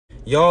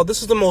Y'all,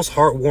 this is the most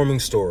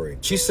heartwarming story.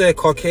 She said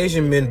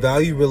Caucasian men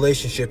value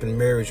relationship and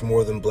marriage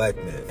more than black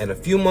men. And a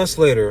few months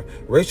later,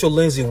 Rachel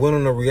Lindsay went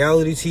on a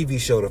reality TV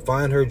show to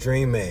find her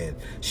dream man.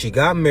 She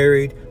got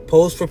married,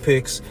 posed for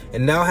pics,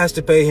 and now has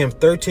to pay him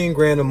 13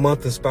 grand a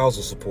month in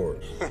spousal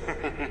support.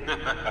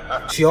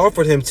 She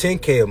offered him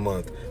 10K a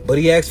month, but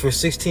he asked for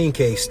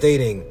 16K,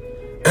 stating,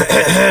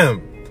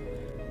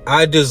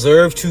 I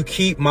deserve to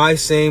keep my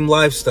same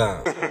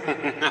lifestyle.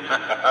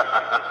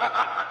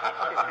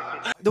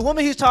 The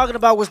woman he's talking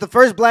about was the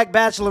first black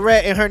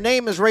bachelorette, and her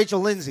name is Rachel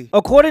Lindsay.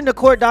 According to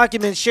court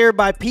documents shared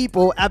by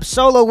People,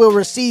 Absolo will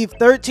receive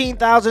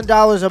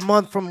 $13,000 a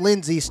month from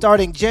Lindsay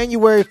starting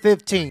January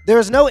 15th. There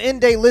is no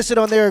end date listed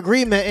on their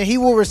agreement, and he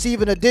will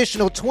receive an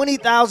additional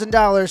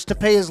 $20,000 to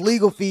pay his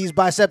legal fees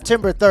by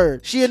September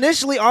 3rd. She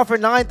initially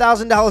offered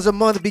 $9,000 a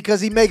month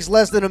because he makes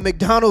less than a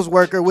McDonald's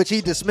worker, which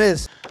he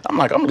dismissed. I'm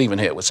like, I'm leaving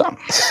here with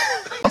something.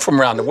 I'm from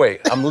around the way.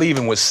 I'm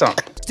leaving with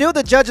something. Still,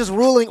 the judge's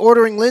ruling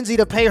ordering Lindsay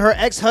to pay her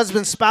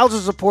ex-husband's spousal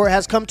support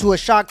has come to a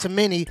shock to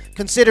many,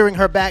 considering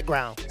her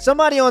background.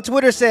 Somebody on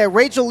Twitter said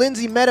Rachel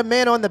Lindsay met a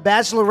man on The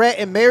Bachelorette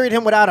and married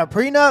him without a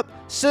prenup?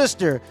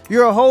 Sister,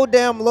 you're a whole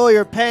damn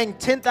lawyer paying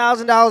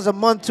 $10,000 a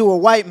month to a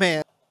white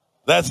man.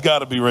 That's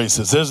gotta be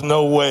racist. There's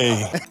no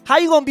way. How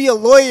you gonna be a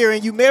lawyer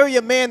and you marry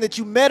a man that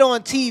you met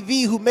on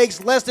TV who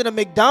makes less than a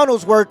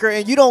McDonald's worker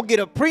and you don't get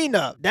a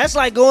prenup? That's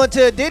like going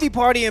to a Diddy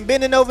party and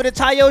bending over to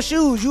tie your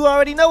shoes. You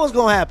already know what's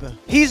gonna happen.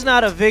 He's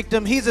not a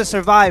victim, he's a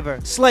survivor.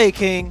 Slay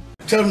King.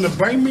 Tell him to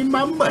bring me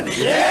my money.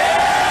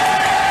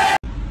 Yeah!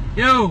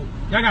 Yo,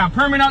 y'all got a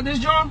permit out this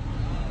joint?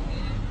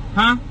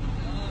 Huh?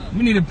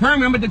 We need a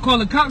permit. I'm about to call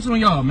the cops on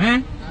y'all,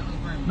 man.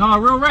 No,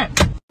 real rap.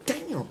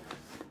 Damn.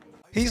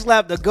 He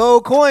slapped the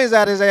gold coins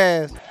out his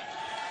ass.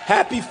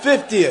 Happy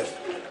 50th.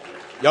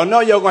 Y'all know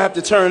y'all gonna have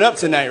to turn up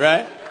tonight,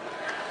 right?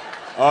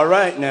 All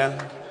right now.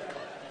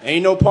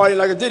 Ain't no party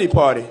like a Diddy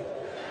party.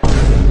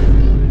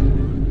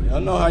 Y'all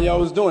know how y'all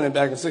was doing it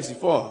back in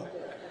 '64.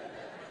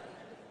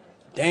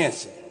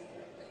 Dancing.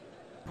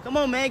 Come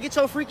on, man, get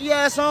your freaky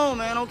ass on,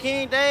 man, on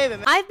King David,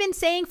 man. I've been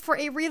saying for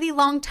a really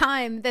long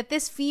time that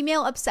this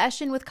female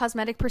obsession with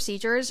cosmetic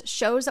procedures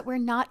shows that we're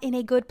not in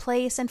a good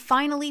place, and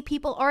finally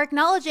people are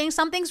acknowledging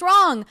something's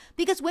wrong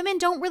because women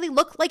don't really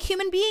look like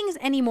human beings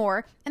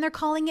anymore, and they're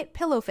calling it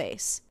pillow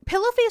face.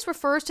 Pillow face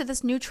refers to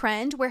this new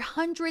trend where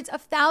hundreds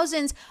of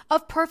thousands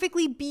of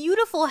perfectly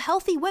beautiful,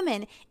 healthy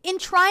women, in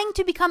trying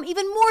to become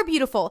even more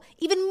beautiful,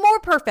 even more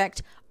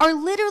perfect, are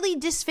literally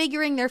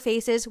disfiguring their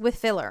faces with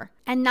filler.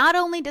 And not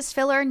only does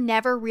filler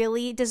never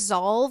really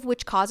dissolve,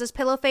 which causes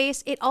pillow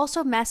face, it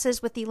also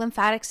messes with the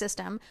lymphatic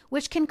system,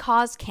 which can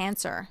cause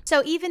cancer.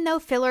 So even though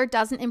filler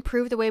doesn't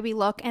improve the way we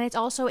look, and it's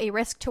also a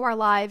risk to our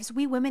lives,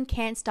 we women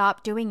can't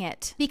stop doing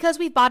it. Because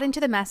we've bought into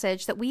the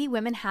message that we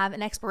women have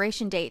an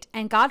expiration date,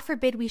 and God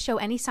forbid we show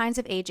any signs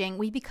of aging,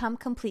 we become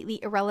completely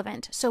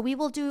irrelevant. So we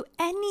will do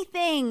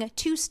anything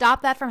to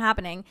stop that from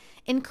happening,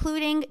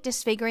 including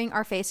disfiguring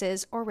our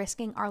faces or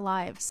risking our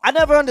lives. I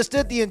never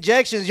understood the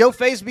injections. Your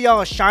face be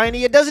all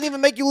shiny. It doesn't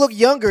even make you look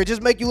younger. It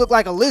just make you look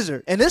like a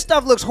lizard. And this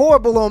stuff looks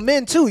horrible on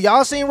men too.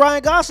 Y'all seen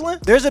Ryan Gosling?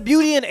 There's a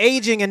beauty in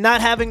aging and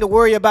not having to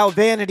worry about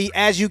vanity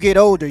as you get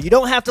older. You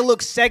don't have to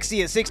look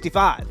sexy at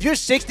 65. If you're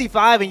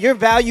 65 and your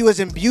value is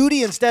in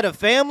beauty instead of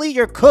family,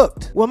 you're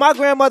cooked. When my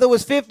grandmother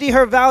was 50,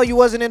 her value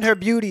wasn't in her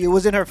beauty, it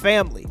was in her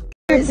family.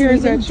 It's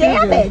even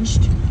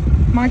damaged.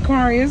 My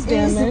car is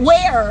damaged. Is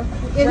where?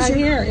 Right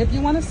here. If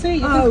you want to see,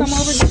 you can come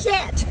over.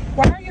 Shit!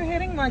 Why are you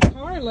hitting my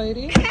car,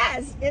 lady?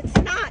 Because it's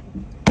not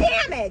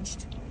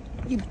damaged.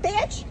 You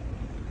bitch!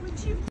 Would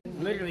you?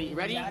 Literally,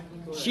 ready?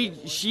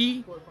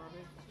 She,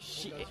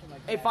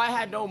 if I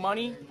had no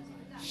money,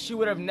 she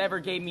would have never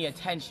gave me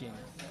attention.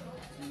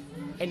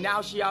 And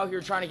now she out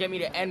here trying to get me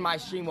to end my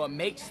stream what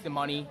makes the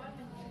money.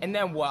 And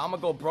then what? I'm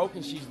gonna go broke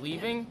and she's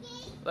leaving?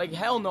 Like,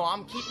 hell no,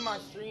 I'm keeping my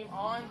stream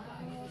on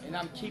and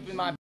I'm keeping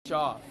my bitch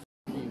off.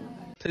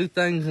 Two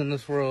things in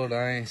this world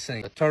I ain't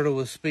seen. A turtle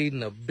with speed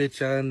and a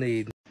bitch I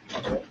need.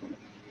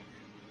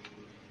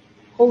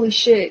 Holy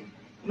shit.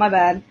 My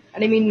bad. I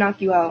didn't mean to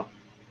knock you out.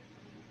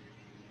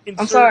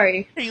 I'm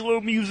sorry.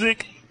 Halo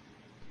music.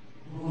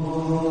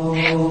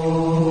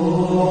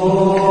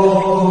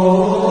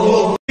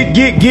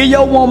 Give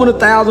your woman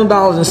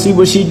 $1,000 and see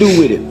what she do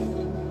with it.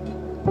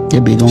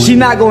 She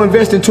not gonna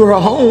invest into her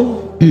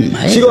home.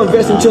 She gonna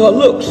invest into her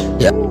looks.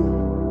 Yeah.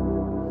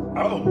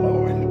 Oh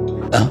Lord.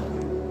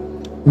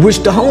 Which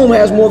the home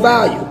has more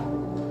value.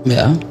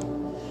 Yeah.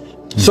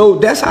 So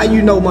that's how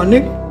you know, my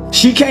nigga.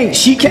 She can't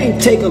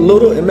take a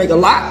little and make a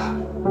lot.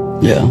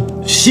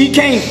 Yeah. She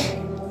can't.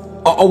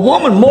 A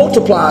woman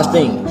multiplies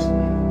things.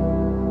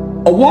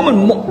 A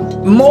woman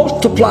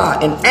multiply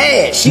and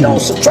add. She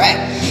don't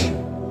subtract.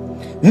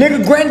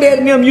 Nigga, granddad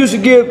and them used to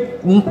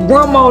give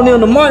grandma and them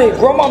the money.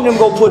 Grandma and them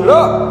go put it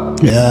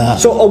up. Yeah.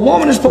 So a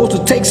woman is supposed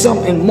to take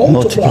something and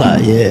multiply.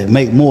 Yeah,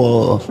 make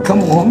more. Come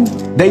on,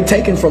 they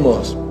taking from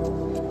us,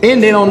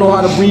 and they don't know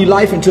how to breathe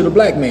life into the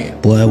black man.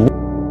 Boy.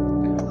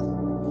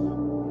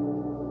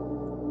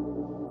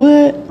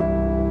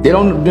 What? They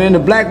don't. Then the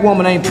black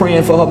woman ain't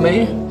praying for her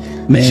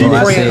man. Man, She bro,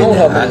 I praying said on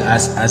her that. man. I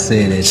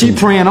said that. She too.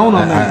 praying on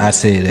her man. I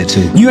said that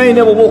too. You ain't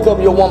never woke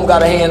up, your woman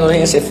got a hand on her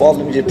hand and said, Father,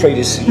 let me just pray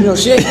this. You know,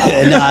 she ain't.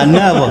 Nah,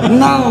 never.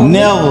 No.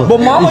 Never.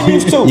 But mama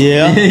used to.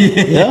 Yeah.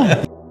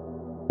 Yeah.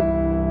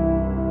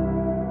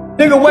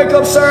 Nigga wake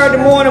up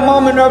Saturday morning,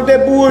 mama and up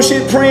that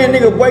bullshit praying,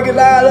 nigga wake his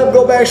eye up,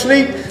 go back to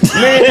sleep.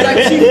 Man,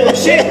 like she full of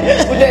shit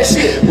with that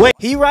shit. Wait,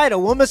 he right. A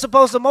woman's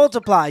supposed to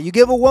multiply. You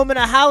give a woman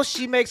a house,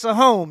 she makes a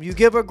home. You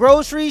give her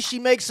groceries, she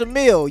makes a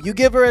meal. You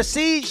give her a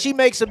seed, she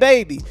makes a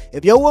baby.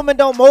 If your woman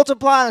don't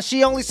multiply and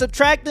she only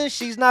subtracting,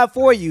 she's not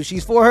for you.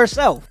 She's for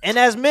herself. And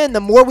as men,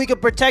 the more we can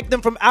protect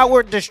them from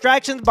outward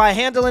distractions by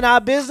handling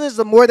our business,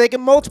 the more they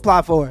can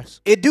multiply for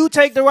us. It do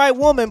take the right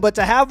woman, but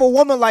to have a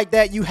woman like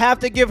that, you have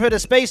to give her the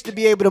space to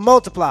be able to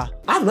multiply.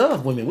 I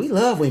love women. We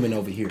love women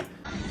over here.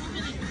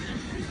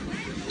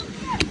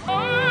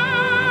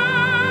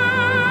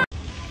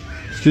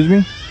 Excuse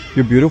me?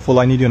 You're beautiful.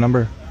 I need your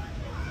number.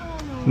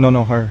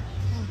 No, her.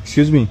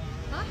 Excuse me.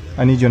 Huh?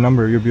 I need your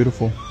number. You're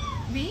beautiful.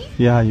 Me?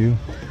 Yeah, you.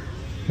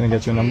 Can I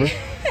get your number?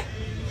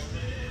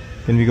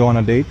 Can we go on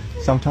a date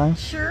sometime?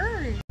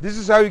 Sure. This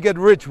is how you get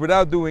rich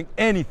without doing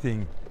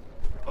anything.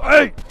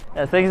 Hey!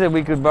 I think that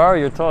we could borrow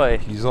your toy.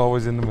 He's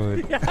always in the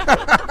mood.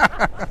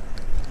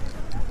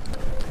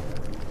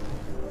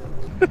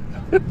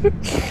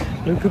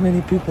 Look how many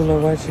people are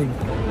watching.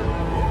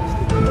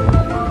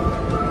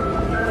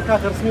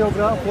 It's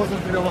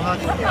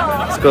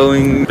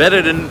going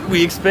better than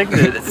we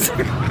expected.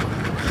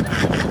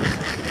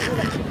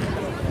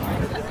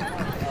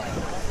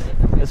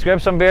 Let's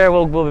grab some beer,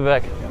 we'll be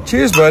back.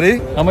 Cheers, buddy.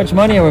 How much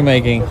money are we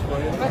making?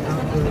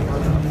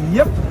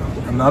 Yep.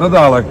 Not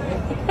 $1.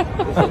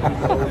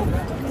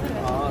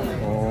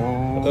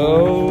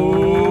 Oh.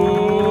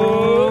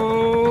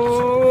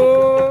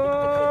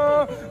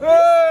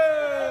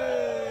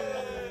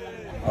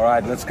 All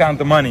right, let's count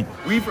the money.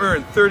 We've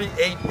earned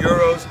 38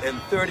 euros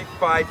and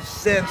 35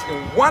 cents in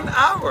 1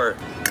 hour.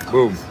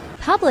 Boom.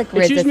 Public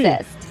Excuse me.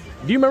 resist.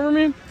 Do you remember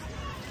me?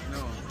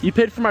 No. You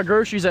paid for my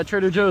groceries at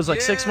Trader Joe's like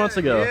 6 months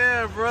ago.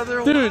 Yeah,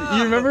 brother. Dude, wow.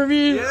 you remember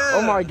me? Yeah.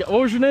 Oh my god,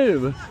 what was your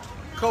name?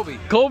 Colby.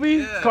 Colby?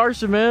 Yeah.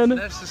 Carson, man.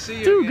 Nice to see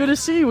you. Dude, again. good to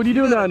see you. What are you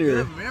doing down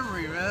here? Good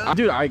memory, man.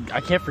 Dude, I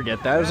can't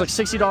forget that. It was like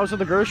 $60 for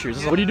the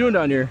groceries. What are you doing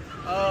down here?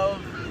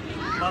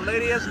 My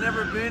lady has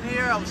never been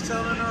here. I was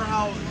telling her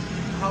how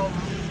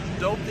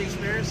dope the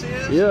experience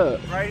is. Yeah.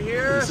 Right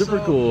here. It's super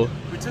so cool.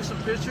 We took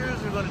some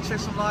pictures. We're gonna check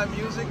some live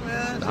music,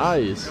 man.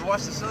 Nice. And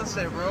watch the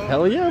sunset, bro.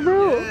 Hell yeah,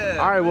 bro. Yeah.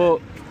 All right, well,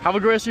 have a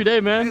great rest of your day,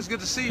 man. It's good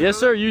to see you. Yes,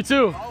 sir. You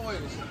too. Always.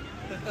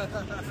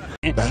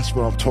 That's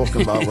what I'm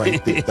talking about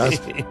right there. That's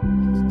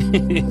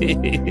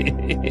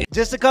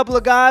Just a couple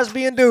of guys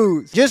being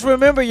dudes. Just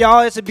remember,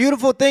 y'all, it's a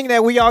beautiful thing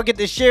that we all get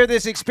to share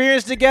this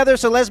experience together,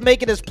 so let's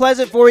make it as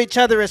pleasant for each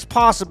other as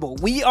possible.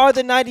 We are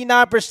the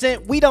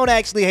 99%. We don't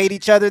actually hate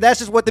each other. That's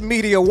just what the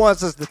media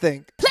wants us to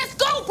think. Let's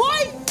go, boy!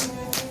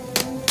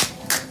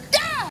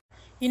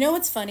 You know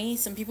what's funny?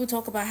 Some people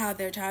talk about how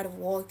they're tired of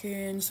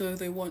walking, so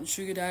they want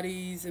sugar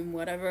daddies and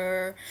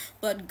whatever.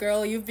 But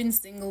girl, you've been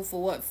single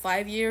for what,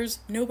 5 years?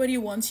 Nobody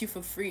wants you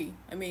for free.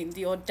 I mean,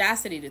 the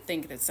audacity to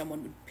think that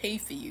someone would pay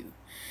for you.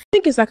 I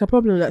think it's like a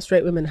problem that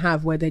straight women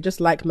have where they just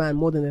like man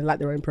more than they like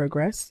their own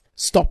progress.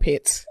 Stop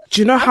it.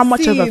 Do you know how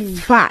much of a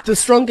fact the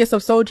strongest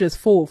of soldiers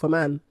fall for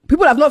man?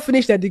 People have not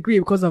finished their degree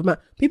because of man.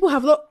 People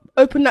have not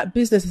opened that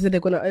business and said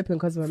they're going to open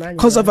because of a man.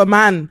 Because of a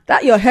man.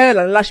 That your hair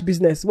and lash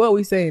business. What are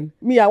we saying?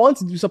 Me, I want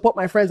to support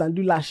my friends and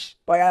do lash.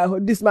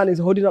 But this man is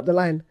holding up the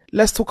line.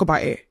 Let's talk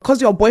about it. Because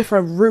your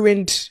boyfriend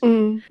ruined,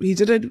 he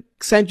didn't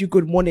send you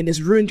good morning, it's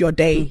ruined your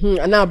day.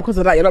 And now because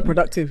of that, you're not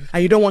productive.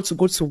 And you don't want to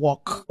go to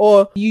work.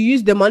 Or you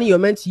use the money you're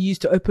meant to use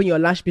to open your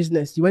lash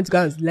business. You went to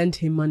go and lend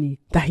him money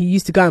that he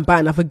used to go and buy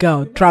another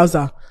girl,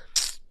 trouser.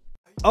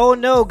 Oh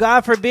no,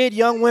 God forbid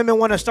young women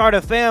want to start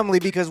a family,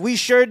 because we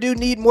sure do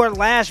need more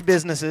lash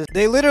businesses.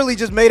 They literally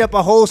just made up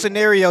a whole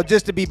scenario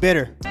just to be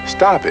bitter.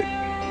 Stop it.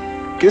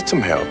 Get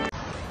some help.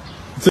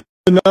 It's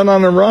a nun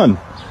on a run.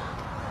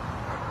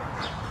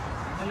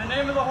 In the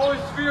name of the Holy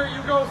Spirit,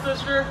 you go,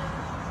 sister.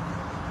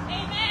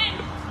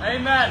 Amen.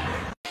 Amen.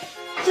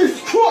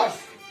 Jesus Christ!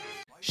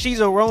 She's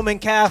a Roman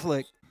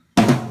Catholic.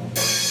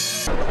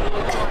 Excuse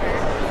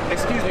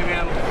me,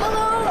 ma'am.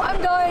 Hello,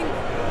 I'm going.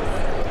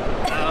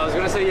 I was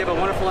gonna say you have a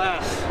wonderful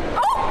ass.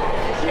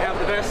 Oh! You have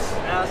the best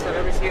ass I've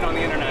ever seen on the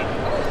internet.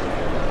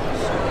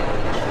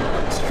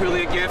 It's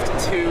truly a gift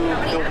to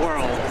the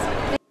world.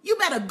 You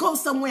better go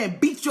somewhere and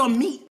beat your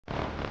meat.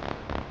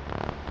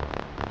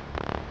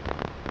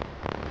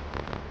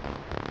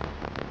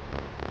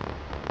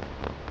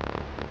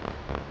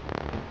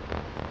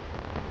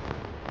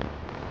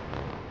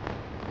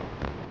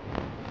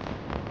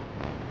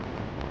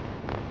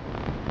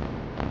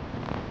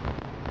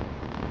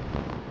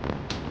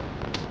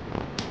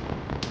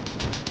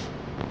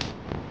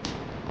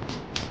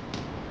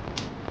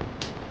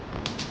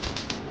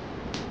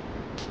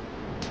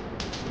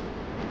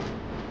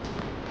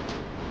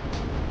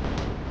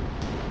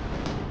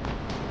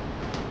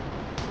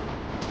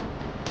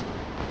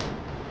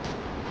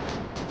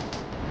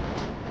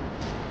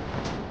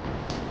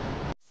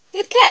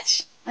 Good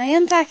catch. I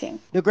am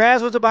packing. The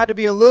grass was about to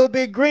be a little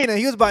bit greener.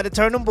 He was about to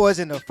turn them boys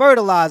into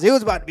fertilizer. It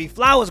was about to be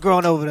flowers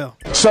growing over there.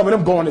 Some of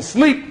them going to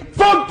sleep. For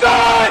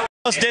God!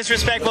 Most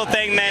disrespectful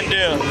thing men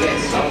do.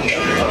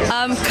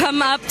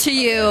 Come up to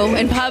you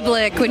in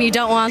public when you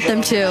don't want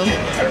them to.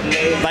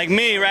 Like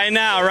me right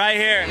now, right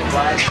here.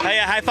 Hey,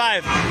 high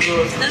five.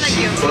 No,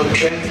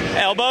 thank you.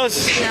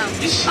 Elbows? No.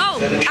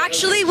 Oh,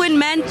 actually, when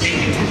men.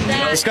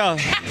 Let's go.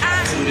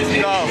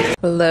 Let's go.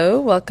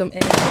 Hello, welcome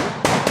in.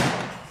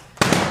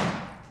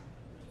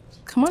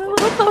 Come on a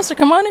little closer.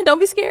 Come on in. Don't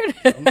be scared.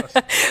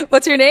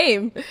 What's your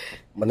name?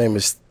 My name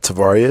is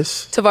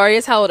Tavarius.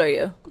 Tavarius, how old are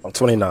you? I'm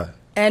 29.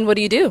 And what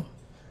do you do?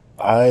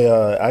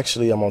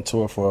 I'm on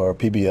tour for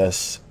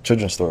PBS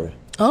Children's Story.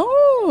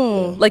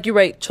 Oh, like you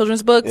write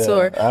children's books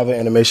or? I have an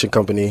animation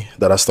company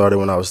that I started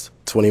when I was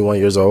 21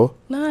 years old.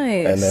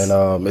 Nice. And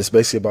then it's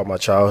basically about my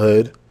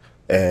childhood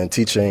and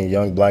teaching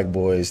young black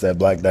boys that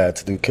black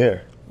dads do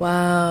care.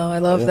 Wow, I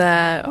love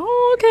that.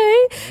 Oh,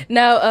 okay.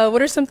 Now,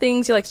 what are some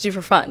things you like to do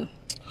for fun?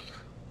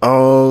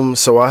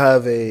 So I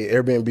have a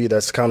Airbnb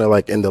that's kind of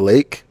like in the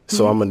lake.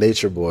 So I'm a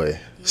nature boy.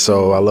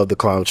 So I love to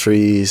climb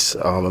trees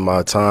in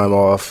my time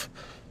off.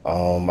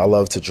 I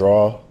love to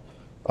draw.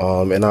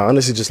 And I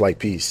honestly just like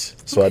peace.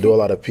 So I do a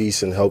lot of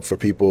peace and help for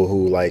people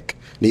who like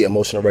need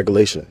emotional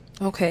regulation.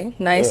 Okay,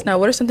 nice. Yeah. Now,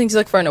 what are some things you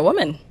look for in a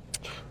woman?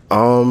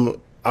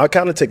 I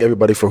kind of take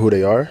everybody for who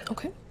they are.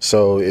 Okay.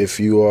 So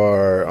if you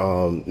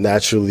are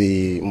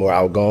naturally more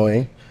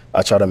outgoing,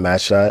 I try to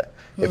match that.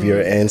 If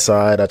you're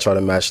inside, I try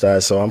to match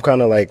that. So I'm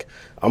kind of like,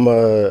 I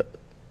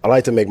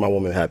like to make my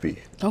woman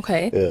happy.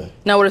 Okay. Yeah.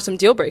 Now, what are some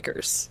deal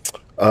breakers?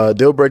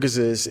 Deal breakers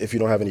is if you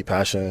don't have any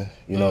passion,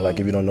 you know, like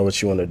if you don't know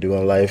what you want to do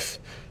in life,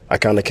 I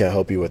kind of can't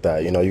help you with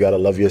that. You know, you got to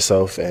love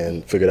yourself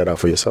and figure that out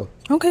for yourself.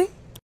 Okay.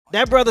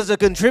 That brother's a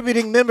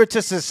contributing member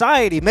to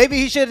society. Maybe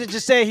he should have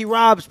just said he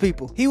robs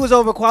people. He was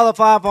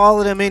overqualified for all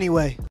of them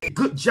anyway.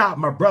 Good job,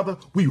 my brother.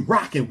 We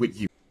rocking with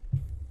you.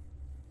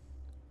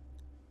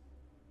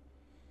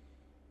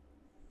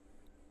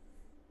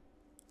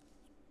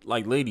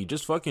 Like, lady,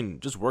 just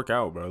work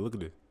out, bro. Look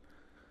at it.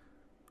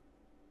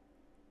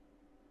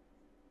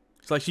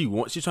 It's like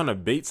she's trying to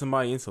bait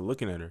somebody into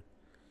looking at her.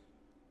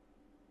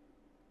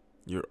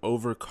 You're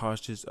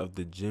overcautious of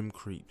the gym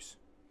creeps.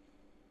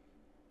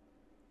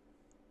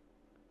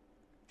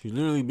 She's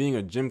literally being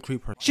a gym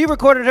creep. She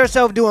recorded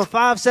herself doing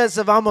 5 sets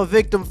of I'm a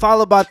Victim,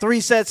 followed by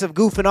 3 sets of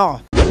goofing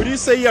off. What do you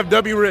say you have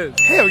W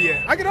ribs? Hell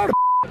yeah, I get all the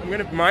I'm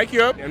gonna mic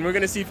you up and we're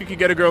gonna see if you can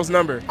get a girl's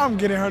number. I'm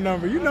getting her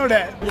number, you know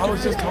that. I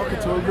was just talking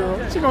to a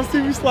girl. She gonna see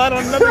me slide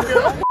on another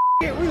girl.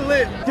 We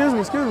lit. Excuse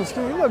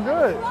me, you look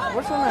good.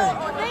 What's your name?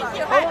 Oh, thank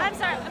you. I'm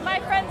sorry, my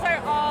friends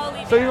are all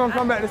leaving. So you gonna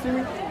come back to see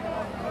me?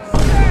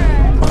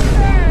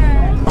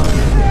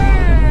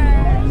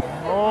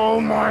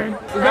 Oh my.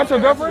 Is that your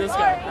girlfriend?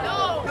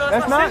 No.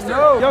 That's not?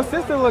 No. Your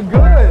sister look good.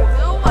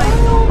 No, I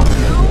don't.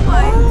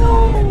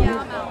 Yeah,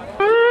 I'm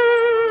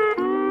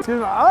out. Excuse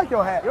me, I like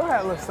your hat. Your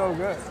hat looks so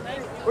good.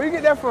 Where you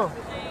get that from?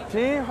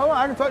 Gene, hold on,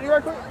 I can talk to you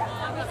right quick.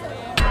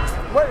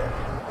 What?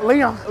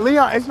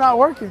 Leon, it's not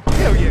working.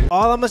 Hell yeah.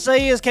 All I'ma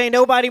say is can't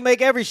nobody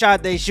make every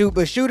shot they shoot,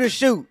 but shooters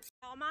shoot.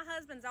 My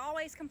husband's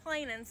always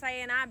complaining,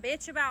 saying I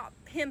bitch about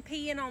him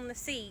peeing on the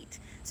seat.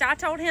 So I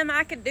told him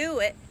I could do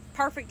it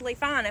perfectly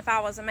fine if I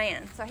was a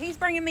man. So he's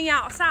bringing me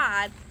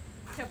outside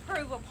to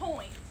prove a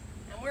point,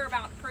 and we're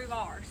about to prove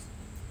ours.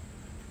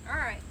 All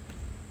right,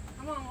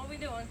 come on, what are we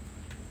doing?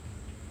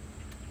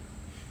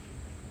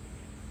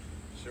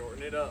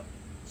 Shorten it up.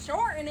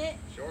 Shorten it?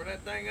 Shorten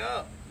that thing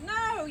up.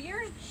 No,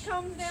 yours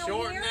comes down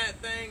Shorten here. that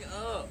thing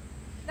up.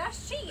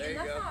 That's cheating. There you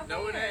That's go. not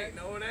No, it fair. ain't.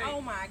 No, it ain't.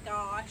 Oh my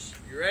gosh.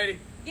 You ready?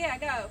 Yeah,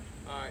 go.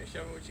 All right,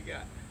 show me what you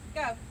got.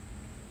 Go.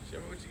 Show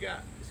me what you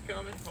got. It's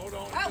coming. Hold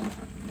on. Oh.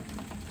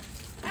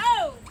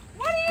 Oh,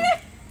 what are you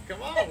doing?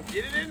 Come on,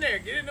 get it in there.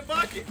 Get it in the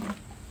bucket.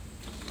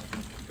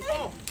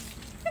 Come on.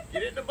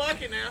 Get it in the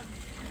bucket now.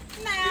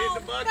 No, Get it in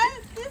the bucket.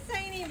 this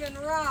ain't even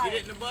right. Get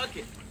it in the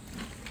bucket.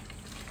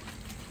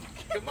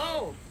 Come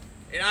on.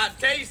 And I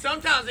tell you,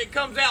 sometimes it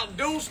comes out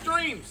dual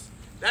streams.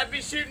 That'd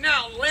be shooting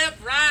out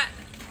left, right,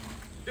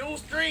 dual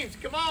streams.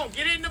 Come on,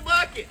 get it in the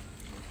bucket.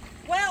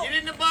 Well, get it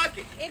in the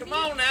bucket. Come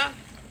on now.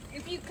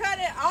 If you cut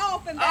it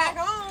off and back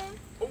on.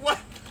 Well, what?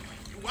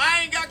 Why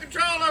I ain't got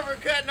control over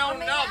cutting on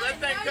and off? That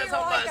thing cuts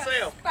on by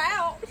itself.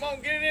 Spout. Come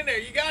on, get it in there.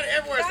 You got it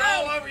everywhere. It's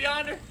all over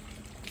yonder.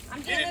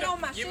 I'm getting it on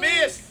my shoes. You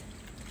missed.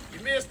 You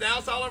missed. Now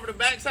it's all over the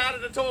back side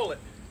of the toilet.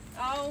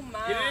 Oh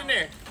my. Get it in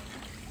there.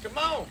 Come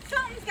on.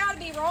 Something's got to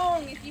be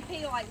wrong if you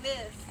pee like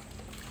this.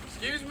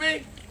 Excuse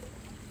me?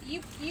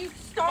 You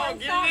start Come on,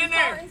 get it in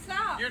there. and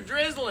stop. You're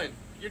drizzling.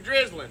 You're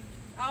drizzling.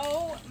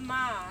 Oh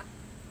my.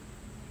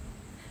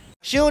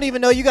 She don't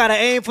even know you gotta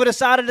aim for the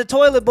side of the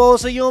toilet bowl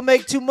so you don't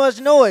make too much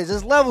noise.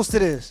 There's levels to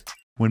this.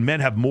 When men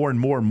have more and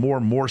more and more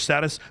and more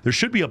status, there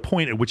should be a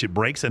point at which it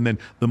breaks, and then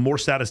the more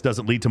status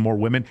doesn't lead to more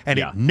women, and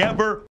it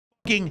never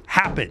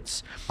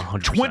happens.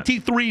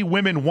 23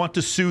 women want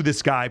to sue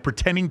this guy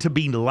pretending to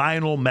be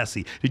Lionel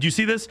Messi. Did you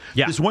see this?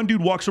 Yeah. This one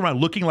dude walks around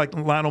looking like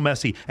Lionel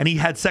Messi, and he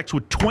had sex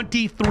with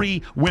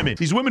 23 women.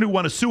 These women who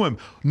want to sue him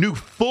knew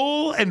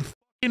full and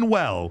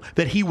well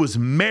that he was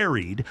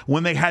married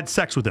when they had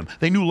sex with him.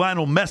 They knew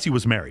Lionel Messi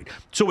was married.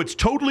 So it's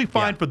totally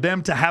fine for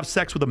them to have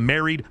sex with a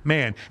married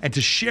man and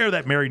to share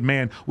that married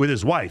man with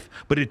his wife.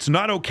 But it's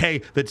not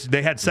okay that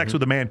they had sex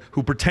with a man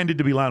who pretended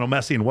to be Lionel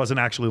Messi and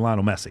wasn't actually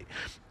Lionel Messi.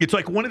 It's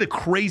like one of the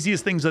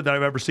craziest things that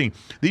I've ever seen.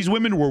 These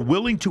women were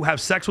willing to have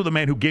sex with a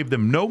man who gave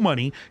them no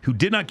money, who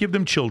did not give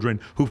them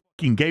children, who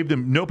gave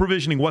them no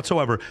provisioning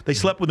whatsoever. They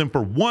slept with him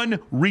for one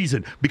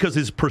reason, because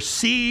his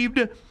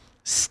perceived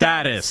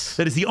status.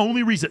 That is the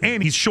only reason.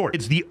 And he's short.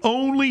 It's the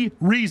only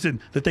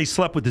reason that they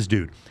slept with this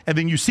dude. And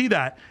then you see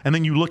that, and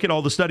then you look at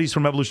all the studies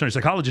from evolutionary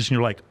psychologists, and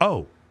you're like,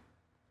 oh,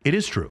 it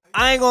is true.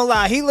 I ain't gonna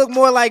lie. He looked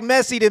more like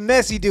Messi than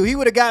Messi do. He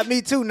would have got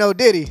me too, no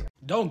did he?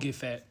 Don't get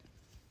fat.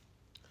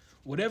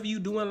 Whatever you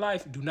do in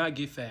life, do not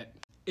get fat.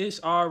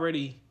 It's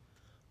already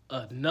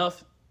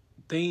enough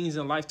things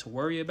in life to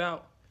worry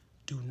about.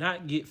 Do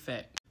not get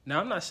fat. Now,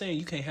 I'm not saying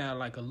you can't have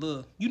like a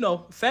little, you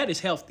know, fat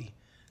is healthy.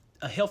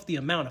 A healthy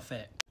amount of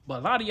fat. But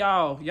a lot of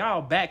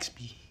y'all backs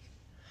be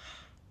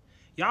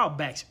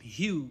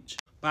huge.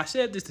 But I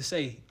said this to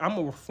say, I'm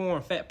a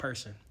reformed fat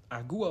person.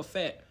 I grew up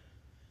fat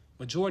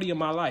majority of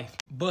my life.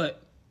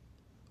 But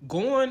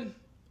going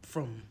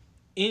from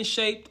in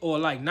shape or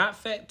like not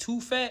fat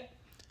to fat,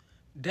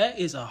 that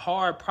is a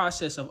hard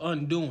process of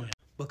undoing,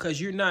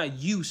 because you're not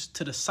used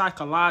to the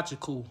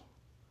psychological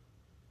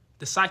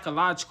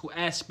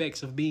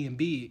aspects of being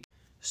big.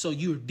 So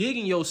you're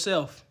digging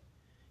yourself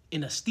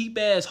in a steep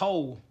ass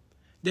hole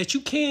that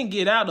you can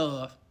get out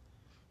of,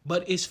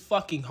 but it's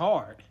fucking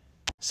hard.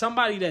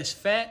 Somebody that's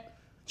fat,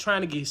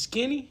 trying to get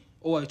skinny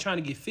or trying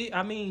to get fit,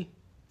 I mean,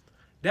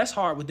 that's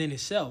hard within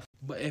itself.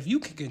 But if you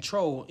can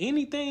control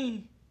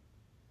anything,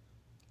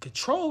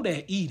 control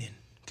that eating,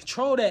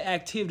 control that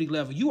activity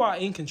level, you are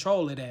in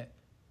control of that.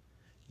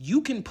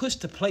 You can push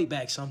the plate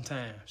back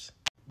sometimes.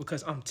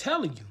 Because I'm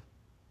telling you,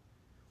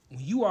 when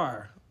you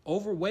are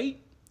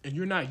overweight and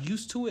you're not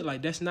used to it,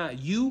 like that's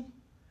not you,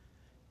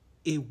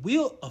 it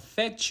will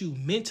affect you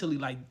mentally,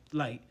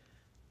 like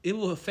it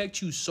will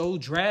affect you so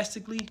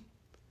drastically,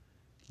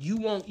 you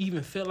won't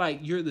even feel like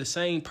you're the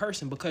same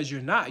person, because you're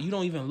not. You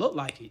don't even look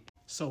like it.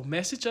 So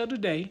message of the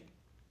day,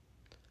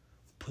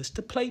 push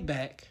the plate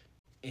back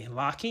and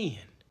lock in.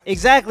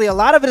 Exactly. A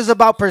lot of it is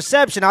about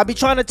perception. I'll be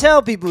trying to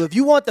tell people, if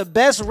you want the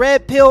best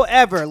red pill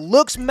ever,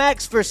 looks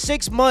max for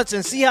 6 months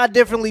and see how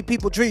differently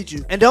people treat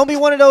you. And don't be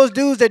one of those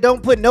dudes that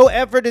don't put no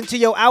effort into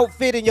your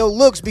outfit and your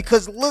looks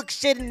because looks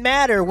shouldn't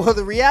matter. Well,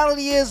 the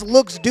reality is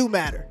looks do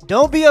matter.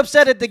 Don't be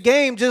upset at the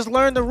game. Just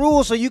learn the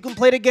rules so you can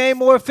play the game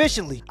more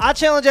efficiently. I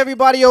challenge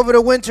everybody over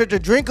the winter to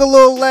drink a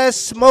little less,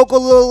 smoke a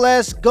little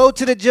less, go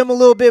to the gym a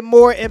little bit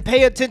more, and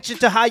pay attention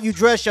to how you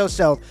dress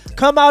yourself.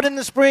 Come out in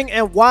the spring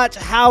and watch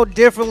how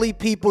differently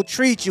people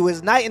treat you.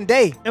 Is night and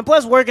day. And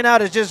plus, working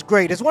out is just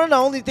great. It's one of the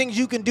only things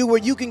you can do where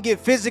you can get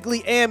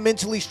physically and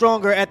mentally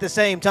stronger at the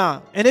same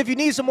time. And if you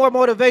need some more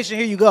motivation,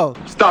 here you go.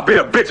 Stop being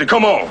a bitch and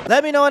come on.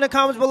 Let me know in the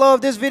comments below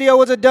if this video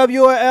was a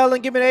W or L,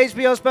 and give me the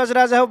HBO special.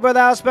 That's a Help Brother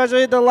Out special.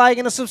 Hit the like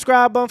and the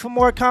subscribe button for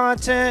more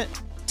content.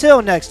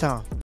 Till next time.